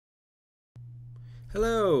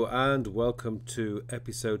Hello and welcome to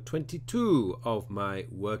episode 22 of my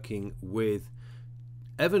Working with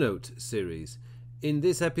Evernote series. In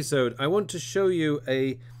this episode I want to show you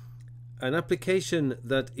an application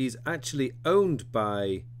that is actually owned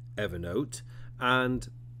by Evernote, and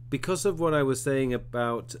because of what I was saying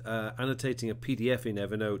about annotating a PDF in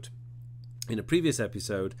Evernote in a previous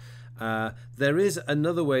episode, there is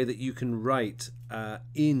another way that you can write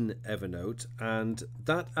in Evernote, and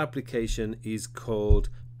that application is called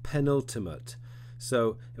Penultimate.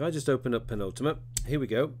 So if I just open up Penultimate, here we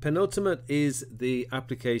go. Penultimate is the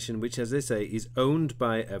application which, as they say, is owned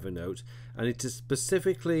by Evernote, and it is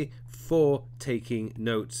specifically for taking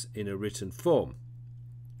notes in a written form.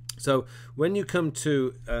 So when you come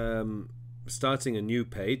to starting a new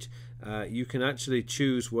page, you can actually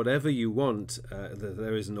choose whatever you want.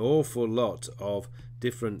 There is an awful lot of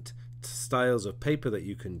different styles of paper that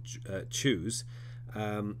you can choose.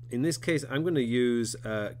 In this case I'm going to use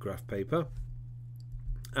graph paper,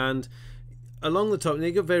 and along the top you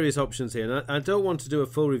get various options here, and I don't want to do a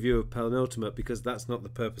full review of Penultimate because that's not the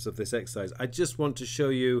purpose of this exercise. I just want to show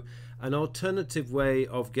you an alternative way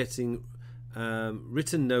of getting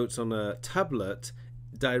written notes on a tablet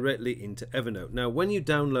directly into Evernote. Now when you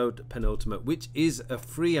download Penultimate, which is a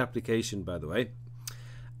free application by the way,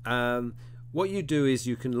 what you do is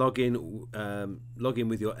you can log in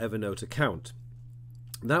with your Evernote account.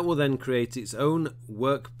 That will then create its own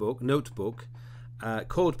notebook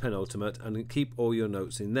called Penultimate, and keep all your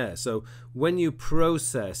notes in there. So when you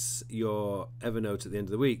process your Evernote at the end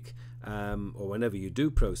of the week, or whenever you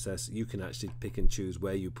do process, you can actually pick and choose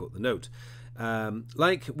where you put the note.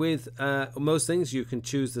 Like with most things, you can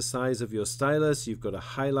choose the size of your stylus. You've got a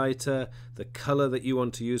highlighter, the color that you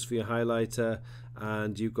want to use for your highlighter,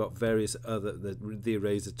 and you've got various other, the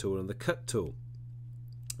eraser tool and the cut tool.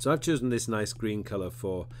 So I've chosen this nice green color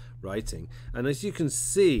for writing, and as you can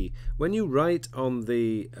see, when you write on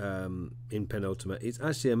the in Penultimate, it's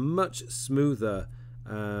actually a much smoother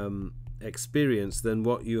experience than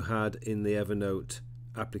what you had in the Evernote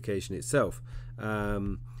application itself.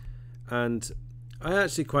 And I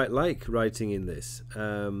actually quite like writing in this.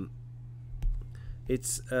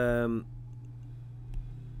 It's a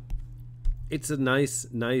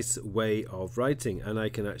nice way of writing, and I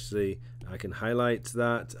can highlight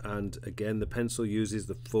that, and again the pencil uses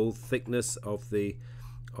the full thickness of the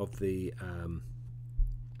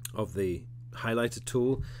highlighter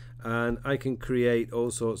tool, and I can create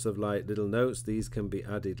all sorts of like little notes. These can be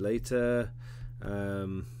added later,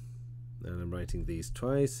 and I'm writing these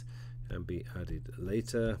twice, and be added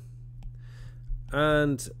later.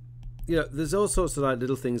 And you know, there's all sorts of like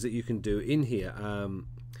little things that you can do in here.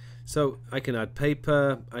 So I can add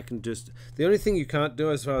paper. I can just, the only thing you can't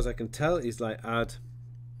do as far as I can tell is like add,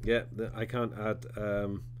 I can't add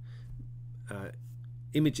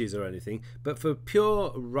images or anything. But for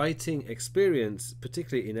pure writing experience,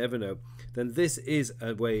 particularly in Evernote, then this is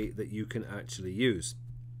a way that you can actually use.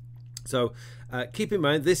 So keep in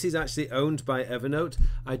mind, this is actually owned by Evernote.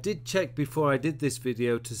 I did check before I did this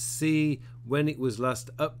video to see when it was last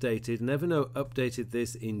updated, and Evernote updated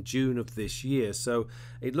this in June of this year. So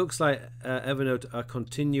it looks like Evernote are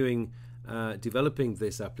continuing developing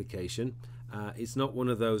this application. It's not one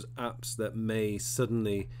of those apps that may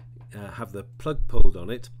suddenly have the plug pulled on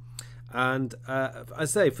it. And I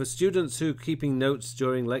say, for students who are keeping notes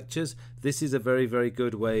during lectures, this is a very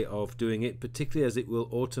good way of doing it, particularly as it will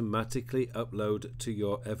automatically upload to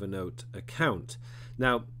your Evernote account.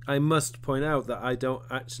 Now I must point out that I don't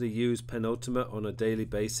actually use Penultimate on a daily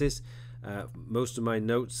basis. Most of my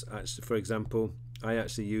notes, actually, for example, I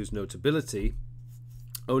actually use Notability,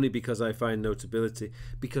 only because I find Notability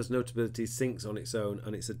syncs on its own,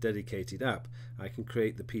 and it's a dedicated app. I can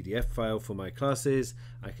create the PDF file for my classes.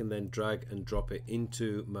 I can then drag and drop it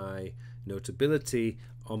into my Notability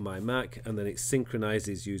on my Mac, and then it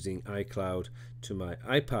synchronizes using iCloud to my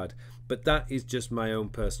iPad. But that is just my own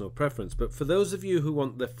personal preference. But for those of you who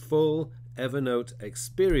want the full Evernote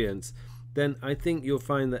experience, then I think you'll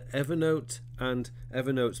find that Evernote and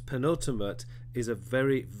Evernote's Penultimate is a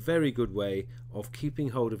very good way of keeping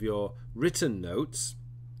hold of your written notes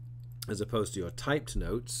as opposed to your typed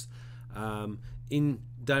notes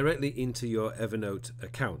directly into your Evernote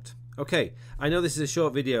account. Okay, I know this is a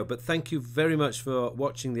short video, but thank you very much for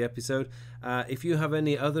watching the episode. If you have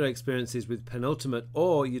any other experiences with Penultimate,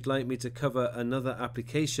 or you'd like me to cover another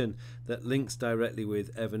application that links directly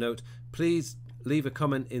with Evernote, please leave a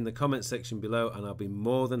comment in the comment section below, and I'll be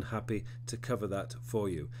more than happy to cover that for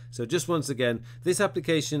you. So just once again, this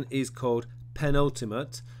application is called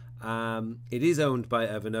Penultimate. It is owned by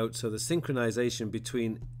Evernote, so the synchronization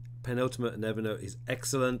between Penultimate and Evernote is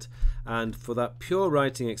excellent, and for that pure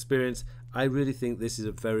writing experience, I really think this is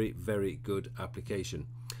a very, very good application.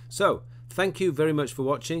 So thank you very much for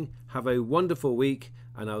watching. Have a wonderful week,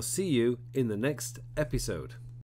 and I'll see you in the next episode.